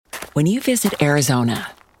When you visit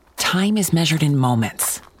Arizona, time is measured in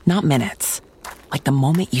moments, not minutes. Like the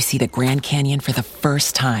moment you see the Grand Canyon for the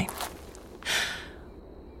first time.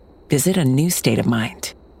 Visit a new state of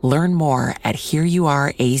mind. Learn more at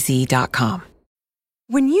hereyouareaz.com.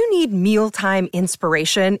 When you need mealtime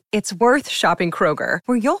inspiration, it's worth shopping Kroger,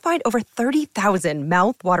 where you'll find over 30,000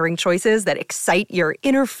 mouth-watering choices that excite your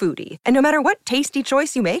inner foodie. And no matter what tasty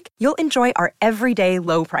choice you make, you'll enjoy our everyday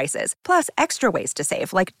low prices, plus extra ways to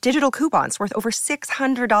save, like digital coupons worth over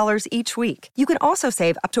 $600 each week. You can also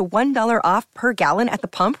save up to $1 off per gallon at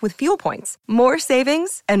the pump with fuel points. More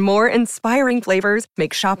savings and more inspiring flavors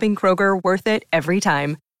make shopping Kroger worth it every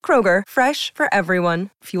time. Kroger, fresh for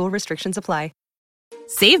everyone. Fuel restrictions apply.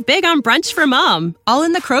 Save big on brunch for mom, all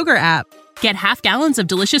in the Kroger app. Get half gallons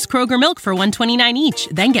of delicious Kroger milk for $1.29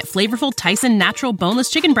 each. Then get flavorful Tyson natural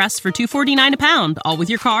boneless chicken breasts for $2.49 a pound, all with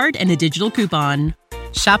your card and a digital coupon.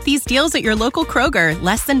 Shop these deals at your local Kroger,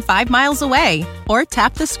 less than 5 miles away. Or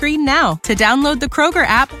tap the screen now to download the Kroger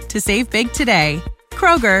app to save big today.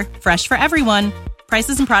 Kroger, fresh for everyone.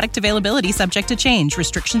 Prices and product availability subject to change.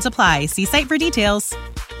 Restrictions apply. See site for details.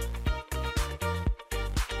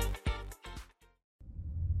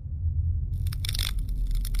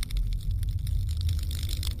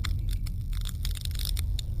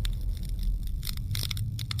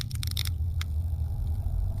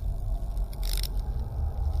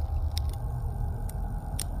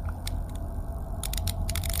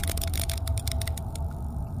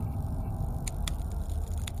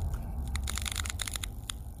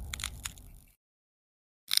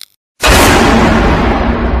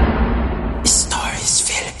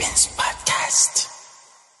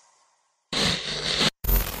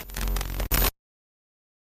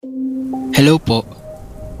 Hello po.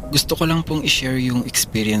 Gusto ko lang pong i-share yung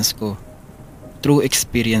experience ko. True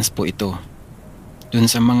experience po ito. Dun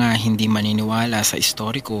sa mga hindi maniniwala sa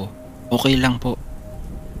story ko, okay lang po.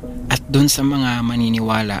 At dun sa mga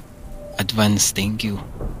maniniwala, advance thank you.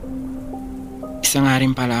 Isa nga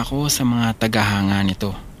rin pala ako sa mga tagahanga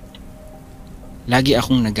nito. Lagi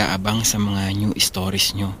akong nag-aabang sa mga new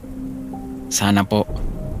stories nyo. Sana po,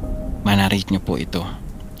 manarate nyo po ito.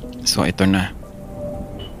 So ito na.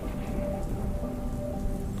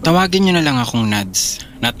 Tawagin nyo na lang akong Nads,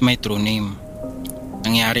 not my true name.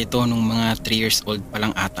 Nangyari ito nung mga 3 years old pa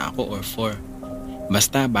lang ata ako or 4.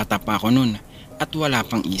 Basta bata pa ako nun at wala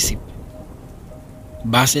pang isip.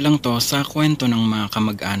 Base lang to sa kwento ng mga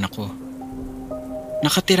kamag-anak ko.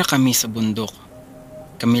 Nakatira kami sa bundok.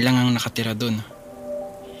 Kami lang ang nakatira dun.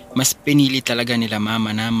 Mas pinili talaga nila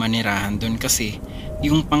mama na manirahan dun kasi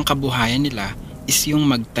yung pangkabuhayan nila is yung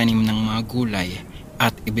magtanim ng mga gulay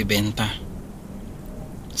at ibibenta.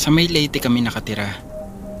 Sa may Leyte kami nakatira.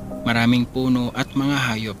 Maraming puno at mga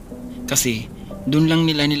hayop kasi doon lang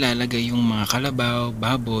nila nilalagay yung mga kalabaw,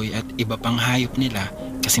 baboy at iba pang hayop nila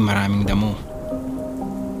kasi maraming damo.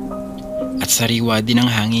 At sariwa din ang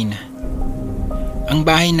hangin. Ang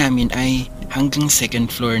bahay namin ay hanggang 2nd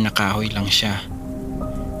floor na kahoy lang siya.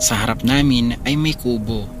 Sa harap namin ay may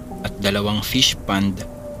kubo at 2 fish pond.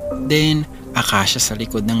 Then akasya sa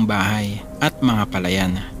likod ng bahay at mga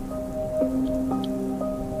palayan.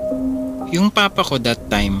 Yung papa ko that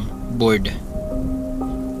time, bored.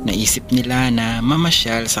 Naisip nila na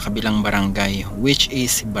mamasyal sa kabilang barangay, which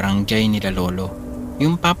is barangay nila lolo,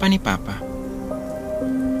 yung papa ni papa.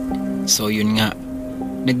 So yun nga,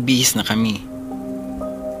 nagbihis na kami.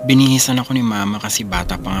 Binihisan ako ni mama kasi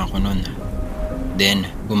bata pa nga ako nun. Then,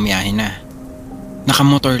 bumiyahe na.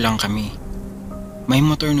 Nakamotor lang kami. May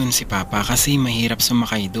motor nun si papa kasi mahirap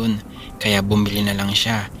sumakay dun, kaya bumili na lang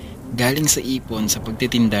siya. Galing sa ipon sa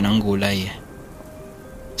pagtitinda ng gulay.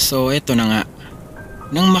 So eto na nga.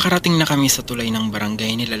 Nang makarating na kami sa tulay ng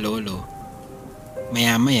barangay nila lolo,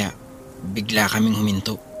 maya-maya bigla kaming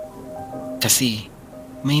huminto. Kasi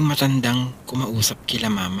may matandang kumausap kila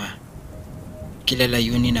mama. Kilala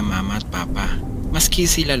yun ni na mama at papa, maski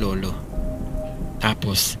sila lolo.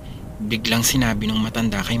 Tapos biglang sinabi ng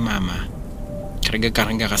matanda kay mama,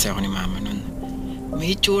 karga-karga kasi ako ni mama nun,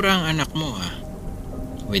 may itsura ang anak mo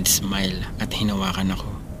with smile at hinawakan ako.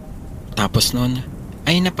 Tapos nun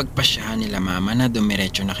ay napagpasyahan nila mama na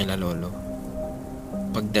dumiretso na kila lolo.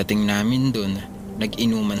 Pagdating namin dun,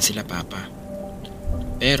 nag-inuman sila papa.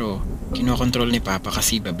 Pero kinokontrol ni papa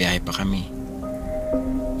kasi babiyahe pa kami.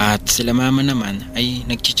 At sila mama naman ay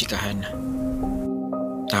nagchichikahan.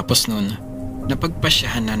 Tapos nun,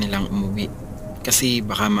 napagpasyahan na nilang umuwi kasi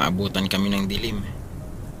baka maabutan kami ng dilim.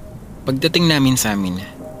 Pagdating namin sa amin,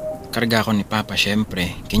 karga ko ni papa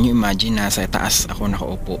syempre. Can you imagine nasa taas ako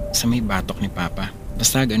nakaupo sa may batok ni papa.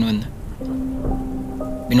 Basta ganun.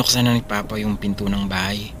 Binuksan na ni papa yung pinto ng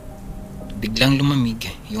bahay. biglang lumamig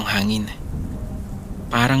yung hangin.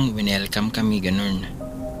 Parang winelcome kami ganun.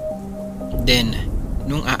 Then,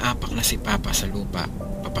 nung aapak na si Papa sa lupa,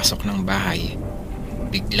 papasok ng bahay,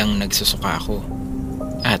 biglang nagsusuka ako.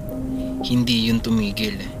 At hindi yun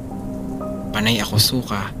tumigil. Panay ako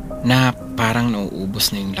suka na parang nauubos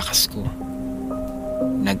na yung lakas ko.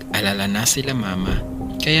 Nag-alala na sila mama,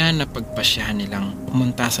 kaya napagpasyahan nilang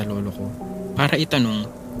pumunta sa lolo ko para itanong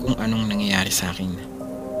kung anong nangyayari sa akin.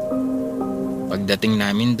 Pagdating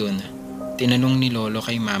namin dun, tinanong ni lolo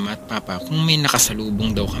kay mama at papa kung may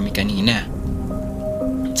nakasalubong daw kami kanina.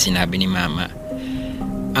 Sinabi ni mama,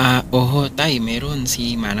 oho tay, meron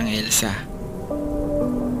si Manang Elsa.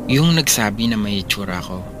 Yung nagsabi na may itsura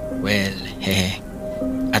ko, well, hehe.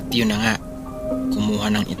 At yun na nga, kumuha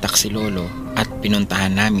ng itak si lolo at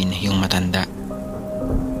pinuntahan namin yung matanda.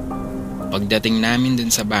 Pagdating namin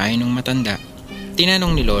dun sa bahay ng matanda,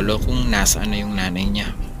 tinanong ni lolo kung nasaan na yung nanay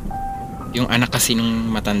niya. Yung anak kasi nung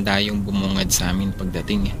matanda yung bumungad sa amin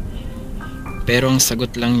pagdating. Pero ang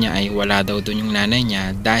sagot lang niya ay wala daw dun yung nanay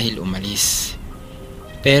niya dahil umalis.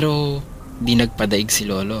 Pero di nagpadaig si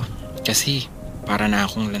lolo kasi para na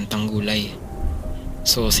akong lantang gulay.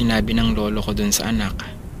 So sinabi ng lolo ko dun sa anak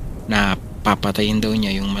na papatayin daw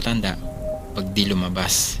niya yung matanda pag di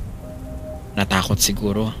lumabas. Natakot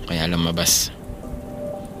siguro kaya lumabas.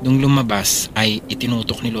 Nung lumabas ay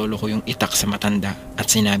itinutok ni lolo ko yung itak sa matanda at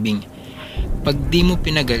sinabing, pag di mo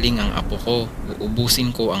pinagaling ang apo ko, uubusin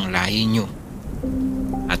ko ang lahi nyo.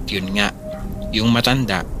 At yun nga, yung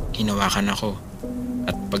matanda, hinawakan ako.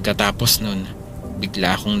 At pagkatapos nun,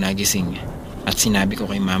 bigla akong nagising at sinabi ko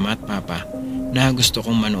kay mama at papa na gusto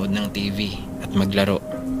kong manood ng TV at maglaro.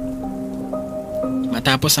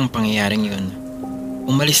 Matapos ang pangyayaring yun,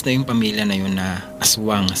 umalis na yung pamilya na yun na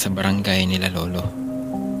aswang sa barangay nila lolo.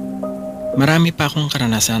 Marami pa akong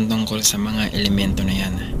karanasan tungkol sa mga elemento na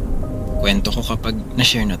yan. Kwento ko kapag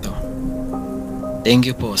na-share na to. Thank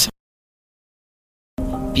you po sa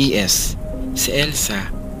PS. Si Elsa,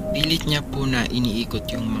 pilit niya po na iniikot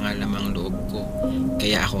yung mga lamang loob ko,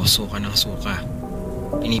 kaya ako suka ng suka.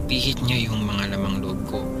 Pinipihit niya yung mga lamang loob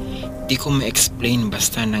ko. Di ko ma-explain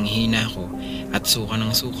basta nanghina ko at suka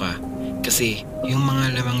ng suka kasi yung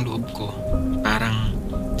mga lamang loob ko parang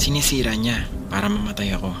sinisira niya para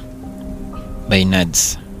mamatay ako. By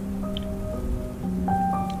Nads.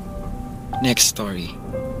 Next story.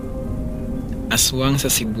 Aswang sa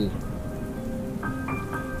Cebu.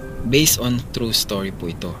 Based on true story po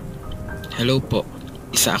ito. Hello po,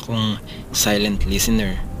 isa akong silent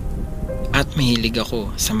listener at mahilig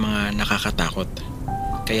ako sa mga nakakatakot.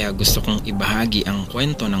 Kaya gusto kong ibahagi ang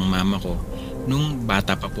kwento ng mama ko nung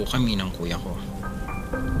bata pa po kami ng kuya ko.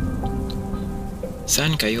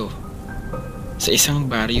 Saan kayo? Sa isang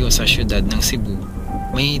baryo sa syudad ng Cebu,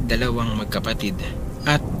 may dalawang magkapatid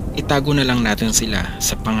at itago na lang natin sila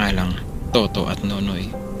sa pangalang Toto at Nonoy.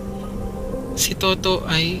 Si Toto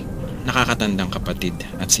ay nakakatandang kapatid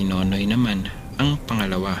at si Nonoy naman ang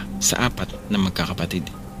pangalawa sa apat na magkakapatid.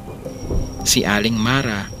 Si Aling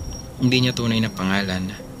Mara, hindi niya tunay na pangalan,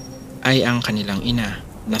 ay ang kanilang ina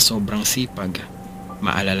na sobrang sipag,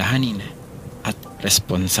 maalalahanin at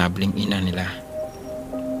responsableng ina nila.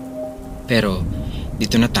 Pero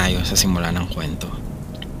dito na tayo sa simula ng kwento.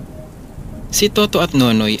 Si Toto at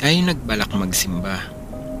Nonoy ay nagbalak magsimba,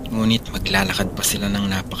 ngunit maglalakad pa sila ng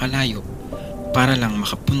napakalayo para lang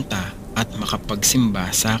makapunta at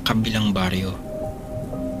makapagsimba sa kabilang baryo.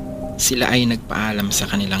 Sila ay nagpaalam sa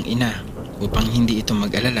kanilang ina upang hindi ito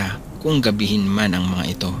mag-alala kung gabihin man ang mga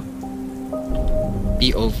ito.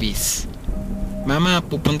 POVs. Mama,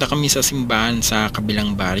 pupunta kami sa simbahan sa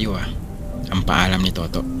kabilang baryo ang paalam ni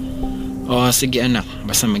Toto. O sige anak,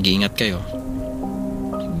 basta mag-iingat kayo.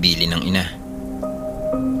 Bili ng ina.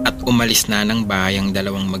 At umalis na ng bahay ang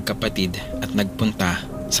dalawang magkapatid at nagpunta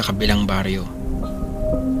sa kabilang baryo.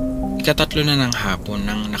 Ikatatlo na ng hapon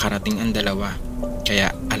nang nakarating ang dalawa, kaya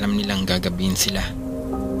alam nilang gagabihin sila.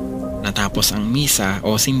 Natapos ang misa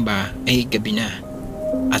o simba ay gabi na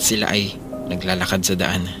at sila ay naglalakad sa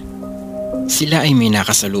daan. Sila ay may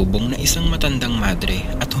nakasalubong na isang matandang madre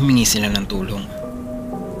at humingi sila ng tulong.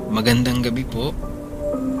 Magandang gabi po,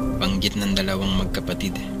 banggit ng dalawang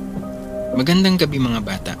magkapatid. Magandang gabi mga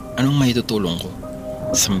bata, anong may tutulong ko?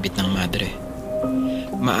 Sambit ng madre.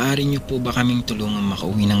 Maaari niyo po ba kaming tulungan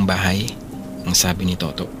makauwi ng bahay? Ang sabi ni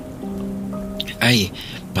Toto. Ay,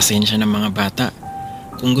 pasensya na mga bata.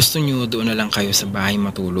 Kung gusto niyo doon na lang kayo sa bahay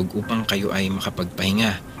matulog upang kayo ay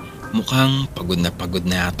makapagpahinga. Mukhang pagod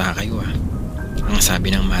na yata kayo Ang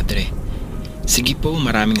sabi ng madre. Sige po,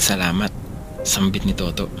 maraming salamat. Sambit ni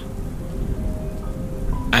Toto.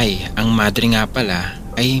 Ay, ang madre nga pala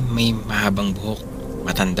ay may mahabang buhok,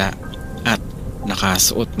 matanda, at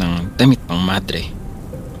nakasuot ng damit pang madre.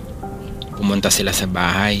 Pumunta sila sa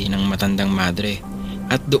bahay ng matandang madre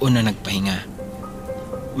at doon na nagpahinga.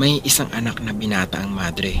 May isang anak na binata ang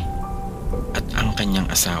madre at ang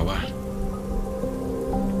kanyang asawa.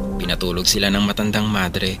 Pinatulog sila ng matandang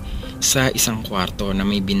madre sa isang kwarto na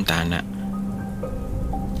may bintana.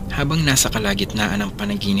 Habang nasa kalagitnaan ng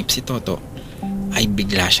panaginip si Toto, ay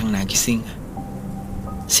bigla siyang nagising.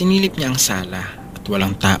 Sinilip niya ang sala at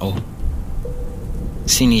walang tao.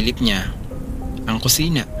 Sinilip niya ang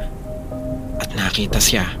kusina at nakita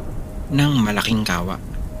siya ng malaking kawa.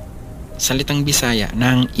 Salitang Bisaya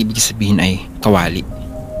na ang ibig sabihin ay kawali.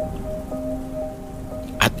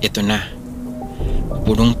 At ito na,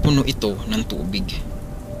 punong-puno ito ng tubig.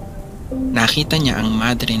 Nakita niya ang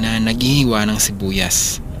madre na naghihiwa ng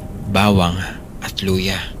sibuyas, bawang at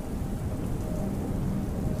luya.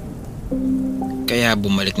 Kaya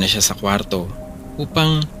bumalik na siya sa kwarto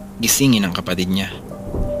upang gisingin ang kapatid niya.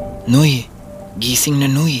 "Noy, gising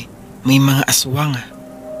na Noy, may mga aswang,"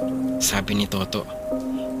 sabi ni Toto.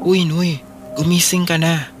 "Uy Noy, gumising ka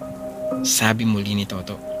na," sabi muli ni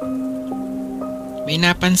Toto. May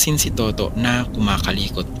napansin si Toto na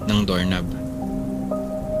kumakalikot ng doorknob.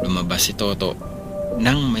 Lumabas si Toto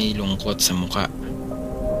nang may lungkot sa muka.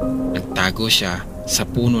 Nagtago siya sa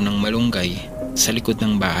puno ng malunggay sa likod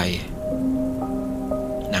ng bahay.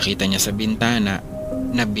 Nakita niya sa bintana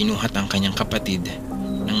na binuhat ang kanyang kapatid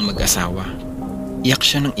ng mag-asawa. Iyak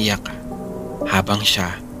siya ng iyak habang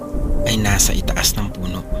siya ay nasa itaas ng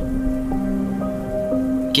puno.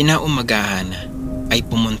 Kinaumagahan ay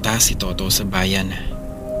pumunta si Toto sa bayan.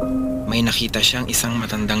 May nakita siyang isang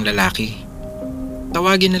matandang lalaki.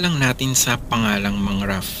 Tawagin na lang natin sa pangalang Mang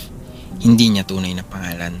Raf. Hindi niya tunay na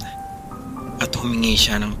pangalan. At humingi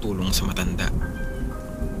siya ng tulong sa matanda.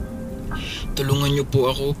 "Tulungan niyo po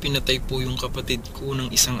ako, pinatay po yung kapatid ko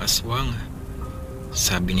ng isang aswang,"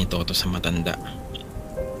 sabi ni Toto sa matanda.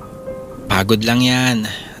 "Pagod lang yan.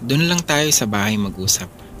 Doon lang tayo sa bahay mag-usap,"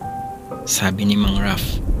 sabi ni Mang Raf.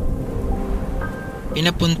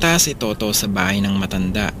 Pinapunta si Toto sa bahay ng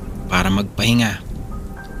matanda para magpahinga.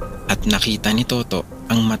 At nakita ni Toto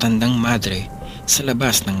ang matandang madre sa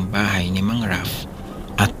labas ng bahay ni Mang Raf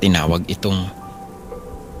at tinawag itong,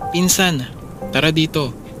 "Pinsan, tara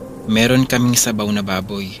dito. Meron kaming sabaw na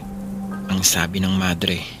baboy," ang sabi ng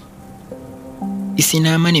madre.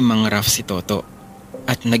 Isinama ni Mang Raf si Toto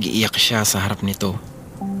at nag-iiyak siya sa harap nito.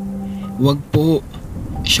 "Wag po,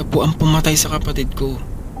 siya po ang pumatay sa kapatid ko,"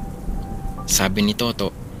 sabi ni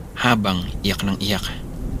Toto habang iyak ng iyak.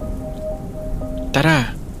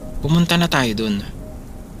 "Tara, pumunta na tayo dun,"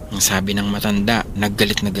 ang sabi ng matanda,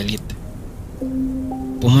 naggalit na galit.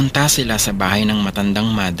 Pumunta sila sa bahay ng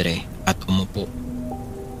matandang madre at umupo.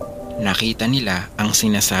 Nakita nila ang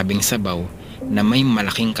sinasabing sabaw na may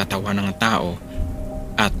malaking katawan ng tao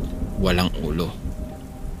at walang ulo.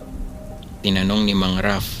 Tinanong ni Mang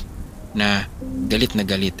Raf na galit na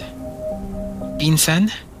galit, "Pinsan,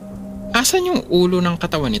 asan yung ulo ng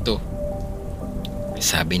katawan nito?"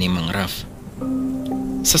 sabi ni Mang Raf.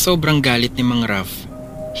 Sa sobrang galit ni Mang Raf,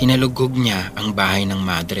 hinalugog niya ang bahay ng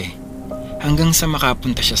madre hanggang sa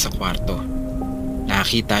makapunta siya sa kwarto.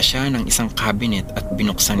 Nakita siya ng isang cabinet at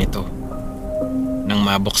binuksan ito. Nang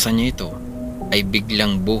mabuksan niya ito, ay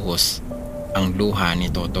biglang buhos ang luha ni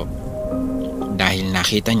Toto dahil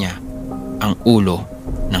nakita niya ang ulo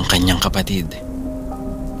ng kanyang kapatid.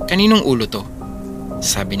 "Kaninong ulo to?"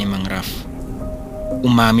 sabi ni Mang Raf.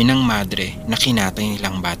 Umamin ng madre na kinatay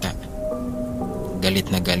nilang bata. Galit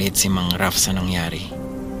na galit si Mang Raf sa nangyari.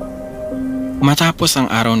 Matapos ang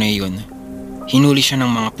araw na iyon, hinuli siya ng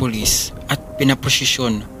mga pulis at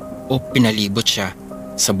pinaprosesyon o pinalibot siya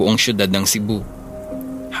sa buong syudad ng Cebu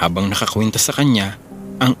habang nakakwenta sa kanya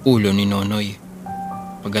ang ulo ni Nonoy.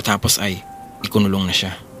 Pagkatapos ay ikunulong na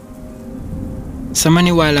siya. Sa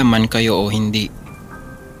maniwala man kayo o hindi,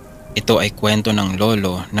 ito ay kwento ng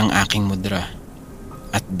lolo ng aking mudra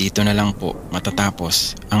at dito na lang po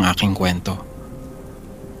matatapos ang aking kwento.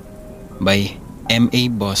 By M.A.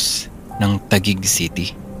 Boss ng Taguig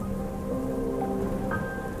City.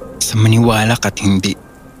 Sa maniwala ka't hindi,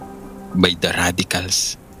 by The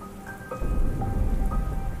Radicals.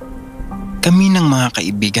 Kami ng mga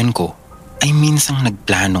kaibigan ko ay minsang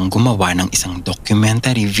nagplanong gumawa ng isang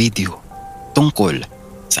documentary video tungkol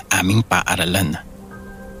sa aming paaralan.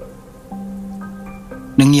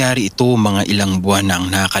 Nangyari ito mga ilang buwan na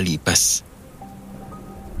ang nakalipas.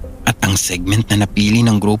 At ang segment na napili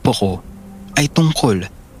ng grupo ko ay tungkol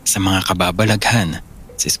sa mga kababalaghan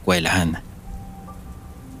sa eskwelahan.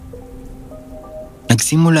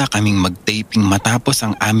 Nagsimula kaming mag-taping matapos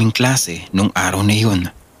ang aming klase nung araw na yun.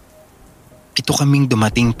 Pito kaming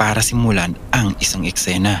dumating para simulan ang isang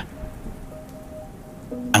eksena.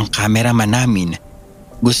 Ang cameraman namin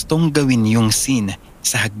gustong gawin yung scene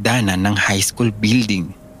sa hagdanan ng high school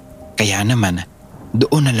building. Kaya naman,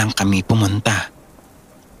 doon na lang kami pumunta.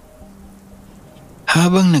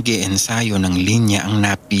 Habang nag-iensayo ng linya ang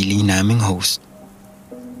napili naming host,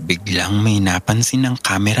 biglang may napansin ng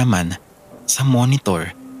cameraman sa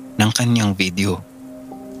monitor ng kanyang video.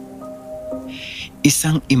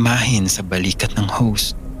 Isang imahen sa balikat ng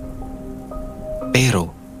host.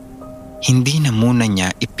 Pero, hindi na muna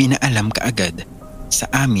niya ipinaalam kaagad sa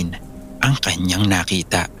amin ang kanyang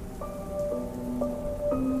nakita.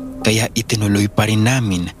 Kaya itinuloy pa rin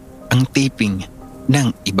namin ang taping ng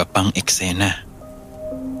iba pang eksena.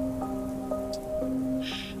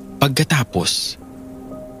 Pagkatapos,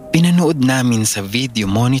 pinanood namin sa video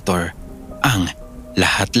monitor ang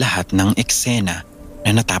lahat-lahat ng eksena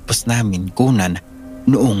na natapos namin kunan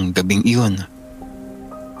noong gabing iyon.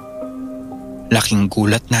 Laking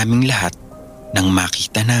gulat naming lahat nang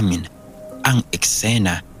makita namin ang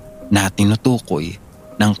eksena na tinutukoy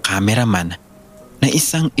ng cameraman na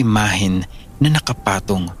isang imahen na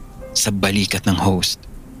nakapatong sa balikat ng host.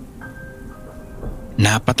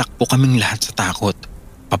 Napatakbo kaming lahat sa takot,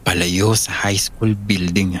 papalayo sa high school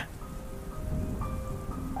building.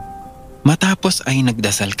 Matapos ay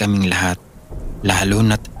nagdasal kaming lahat, lalo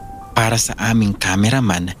na't para sa aming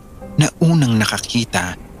cameraman na unang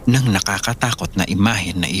nakakita ng nakakatakot na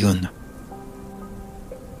imahen na iyon.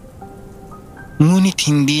 Ngunit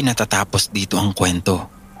hindi natatapos dito ang kwento.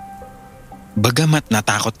 Bagamat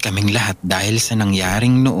natakot kaming lahat dahil sa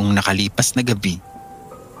nangyaring noong nakalipas na gabi,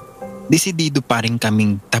 desidido pa rin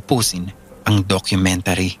kaming tapusin ang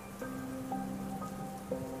documentary.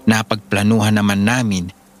 Napagplanuhan naman namin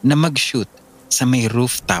na mag-shoot sa may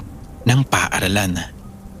rooftop ng paaralan.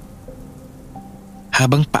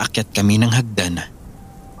 Habang paakyat kami ng hagdan,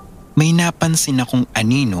 may napansin akong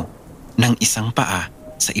anino ng isang paa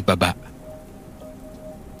sa ibaba.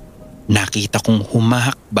 Nakita kong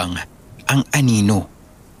humahakbang ang anino,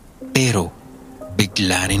 pero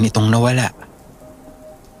bigla rin itong nawala.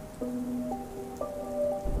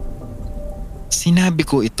 Sinabi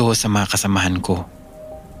ko ito sa mga kasamahan ko.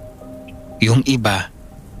 Yung iba,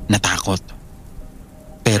 natakot.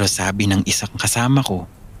 Pero sabi ng isang kasama ko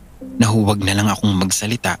na huwag na lang akong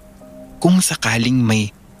magsalita kung sakaling may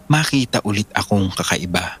makita ulit akong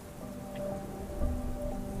kakaiba.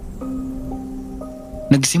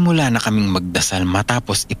 Nagsimula na kaming magdasal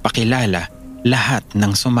matapos ipakilala lahat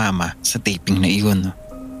ng sumama sa taping na iyon.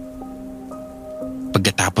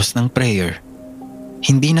 Pagkatapos ng prayer,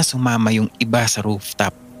 hindi na sumama yung iba sa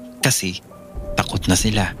rooftop kasi takot na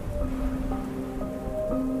sila.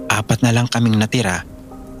 4 na lang kaming natira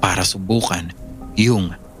para subukan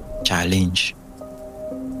yung challenge.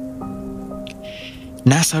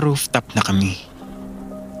 Nasa rooftop na kami.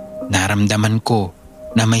 Naramdaman ko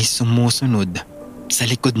na may sumusunod sa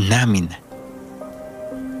likod namin.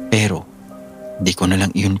 Pero di ko na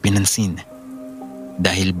lang iyon pinansin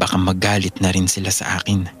dahil baka magalit na rin sila sa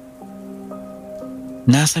akin.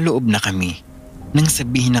 Nasa loob na kami nang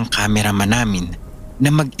sabihin ng cameraman namin na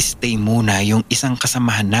mag-stay muna yung isang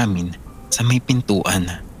kasamahan namin sa may pintuan.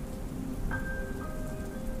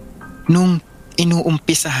 Nung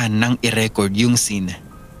inuumpisahan ng i-record yung scene,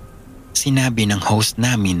 sinabi ng host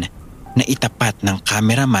namin na itapat ng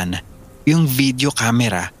cameraman yung video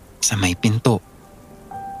camera sa may pinto.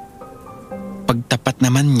 Pagtapat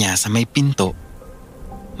naman niya sa may pinto,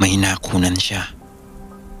 may nakunan siya.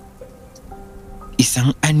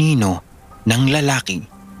 Isang anino ng lalaki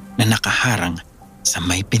na nakaharang sa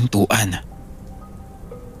may pintuan.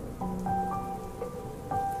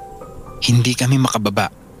 Hindi kami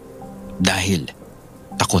makababa dahil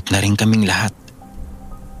takot na rin kaming lahat.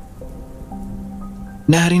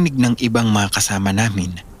 Narinig ng ibang mga kasama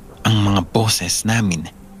namin ang mga boses namin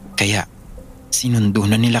kaya sinundo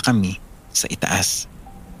na nila kami sa itaas.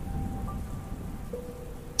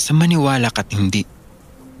 Sa maniwala ka't hindi,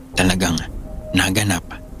 talagang naganap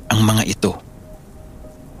ang mga ito.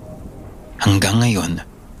 Hanggang ngayon,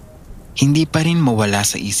 hindi pa rin mawala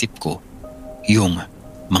sa isip ko yung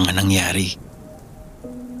mga nangyari.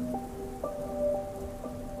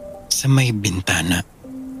 Sa may bintana,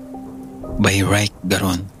 by Right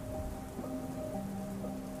Garon.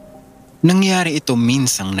 Nangyari ito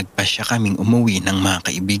minsang nagpasya kaming umuwi ng mga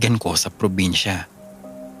kaibigan ko sa probinsya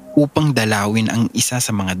upang dalawin ang isa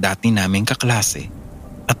sa mga dati naming kaklase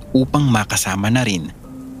at upang makasama na rin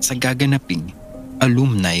sa gaganaping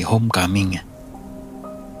alumni homecoming.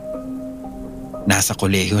 Nasa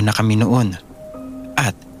kolehiyo na kami noon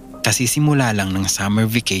at kasisimula lang ng summer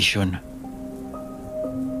vacation.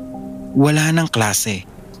 Wala nang klase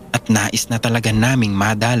at nais na talaga naming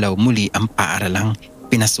madalaw muli ang paaralang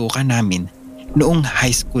pinasukan namin noong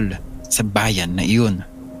high school sa bayan na iyon.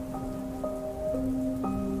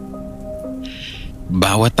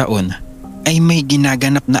 Bawat taon ay may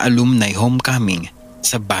ginaganap na alumni homecoming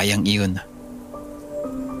sa bayang iyon.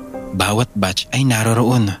 Bawat batch ay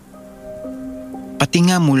naroroon. Pati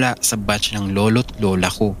nga mula sa batch ng lolo't lola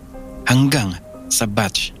ko hanggang sa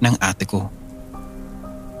batch ng ate ko.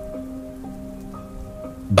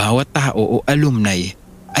 Bawat tao o alumni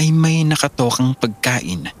ay may nakatokang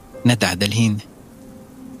pagkain na dadalhin.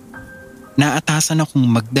 Naatasan akong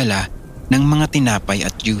magdala ng mga tinapay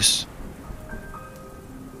at juice.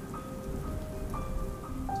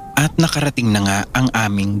 At nakarating na nga ang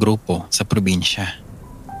aming grupo sa probinsya.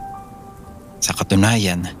 Sa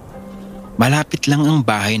katunayan, malapit lang ang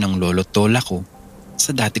bahay ng lolo't lola ko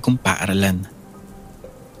sa dati kong paaralan.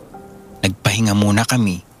 Nagpahinga muna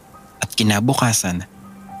kami at kinabukasan,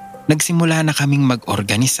 nagsimula na kaming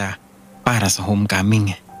mag-organisa para sa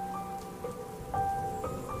homecoming.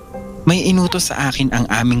 May inutos sa akin ang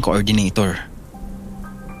aming coordinator.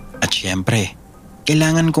 At syempre,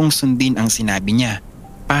 kailangan kong sundin ang sinabi niya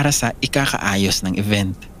para sa ikakaayos ng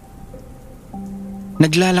event.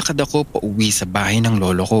 Naglalakad ako pauwi sa bahay ng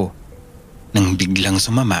lolo ko nang biglang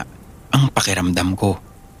sumama ang pakiramdam ko.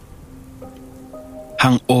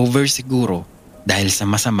 Hangover siguro dahil sa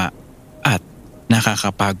masama at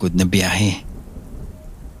nakakapagod na biyahe.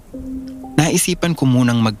 Naisipan ko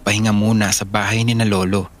munang magpahinga muna sa bahay ni na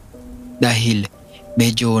lolo dahil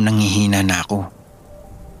medyo nangihina na ako.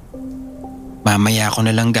 Mamaya ko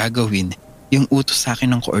na lang gagawin yung utos sa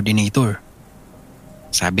akin ng coordinator,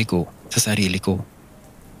 sabi ko sa sarili ko.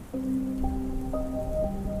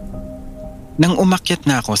 Nang umakyat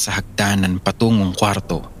na ako sa hagdanan patungong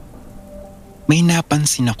kwarto, may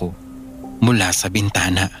napansin ako mula sa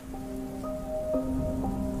bintana.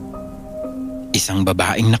 Isang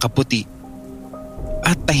babaeng nakaputi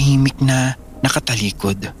at tahimik na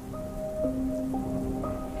nakatalikod.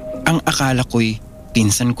 Ang akala ko'y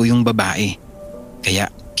pinsan ko yung babae,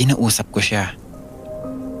 kaya kinausap ko siya.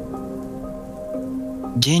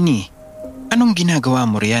 "Jenny, anong ginagawa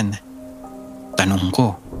mo riyan?" Tanong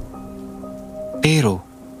ko. Pero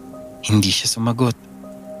hindi siya sumagot.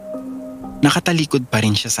 Nakatalikod pa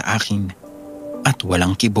rin siya sa akin at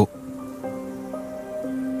walang kibo.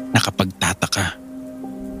 Nakapagtataka.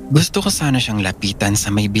 Gusto ko sana siyang lapitan sa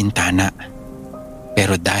may bintana.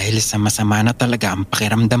 Pero dahil sa masama na talaga ang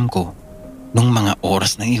pakiramdam ko nung mga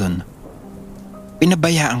oras na iyon,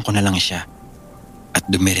 pinabayaan ko na lang siya at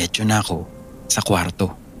dumiretso na ako sa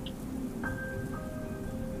kwarto.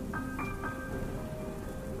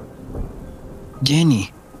 "Jenny,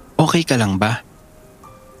 okay ka lang ba?"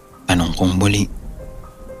 Tanong kong muli.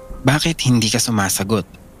 "Bakit hindi ka sumasagot?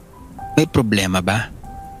 May problema ba?"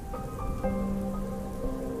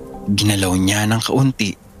 Ginalaw niya ng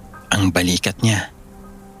kaunti ang balikat niya.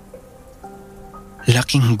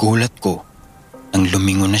 Laking gulat ko nang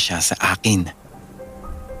lumingon na siya sa akin.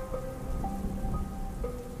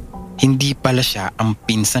 Hindi pala siya ang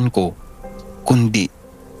pinsan ko, kundi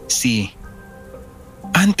si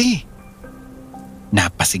Auntie!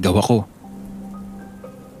 Napasigaw ako.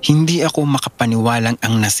 Hindi ako makapaniwalang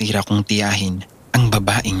ang nasira kong tiyahin ang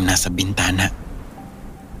babaeng nasa bintana.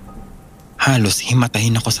 Halos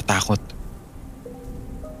himatayin ako sa takot.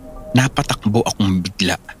 Napatakbo akong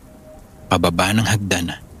bigla, pababa ng hagdan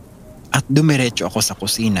at dumiretso ako sa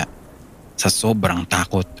kusina sa sobrang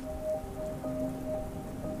takot.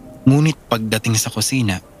 Ngunit pagdating sa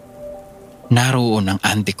kusina, naroon ang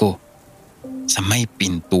auntie ko sa may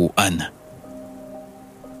pintuan.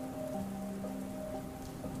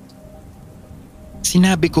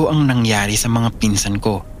 Sinabi ko ang nangyari sa mga pinsan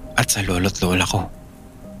ko at sa lolo't lola ko.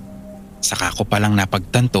 Saka ko palang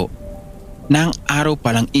napagtanto na ang araw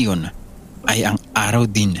palang iyon ay ang araw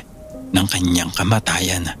din ng kanyang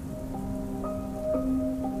kamatayan.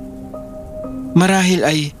 Marahil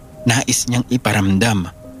ay nais niyang iparamdam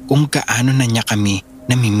kung gaano na niya kami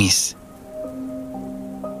namimiss.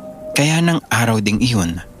 Kaya ng araw ding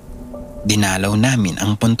iyon, dinalaw namin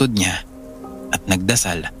ang puntod niya at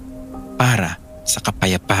nagdasal para sa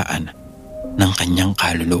kapayapaan ng kanyang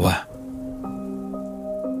kaluluwa.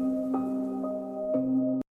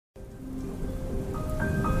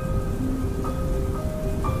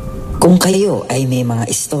 Kung kayo ay may mga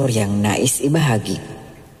istoryang nais ibahagi,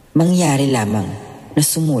 mangyari lamang na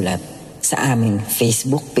sumulat sa aming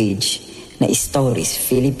Facebook page na Stories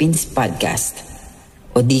Philippines Podcast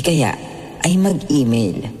o di kaya ay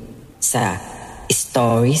mag-email sa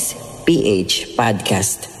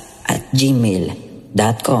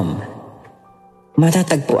storiesphpodcast@gmail.com.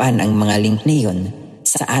 Matatagpuan ang mga link na iyon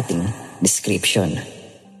sa ating description.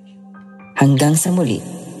 Hanggang sa muli,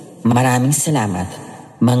 maraming salamat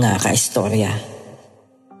mga kaistorya.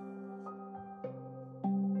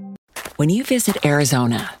 When you visit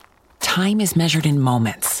Arizona, time is measured in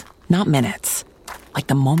moments, not minutes. Like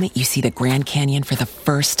the moment you see the Grand Canyon for the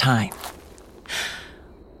first time.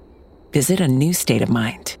 Visit a new state of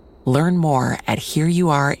mind. Learn more at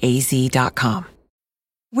hereyouareaz.com.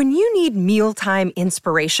 When you need mealtime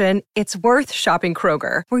inspiration, it's worth shopping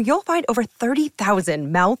Kroger, where you'll find over 30,000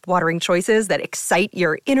 mouth-watering choices that excite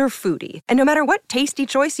your inner foodie. And no matter what tasty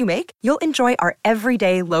choice you make, you'll enjoy our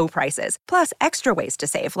everyday low prices, plus extra ways to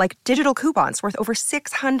save, like digital coupons worth over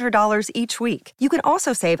 $600 each week. You can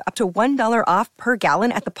also save up to $1 off per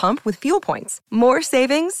gallon at the pump with fuel points. More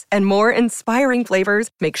savings and more inspiring flavors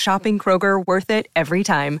make shopping Kroger worth it every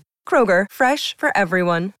time. Kroger, fresh for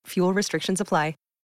everyone. Fuel restrictions apply.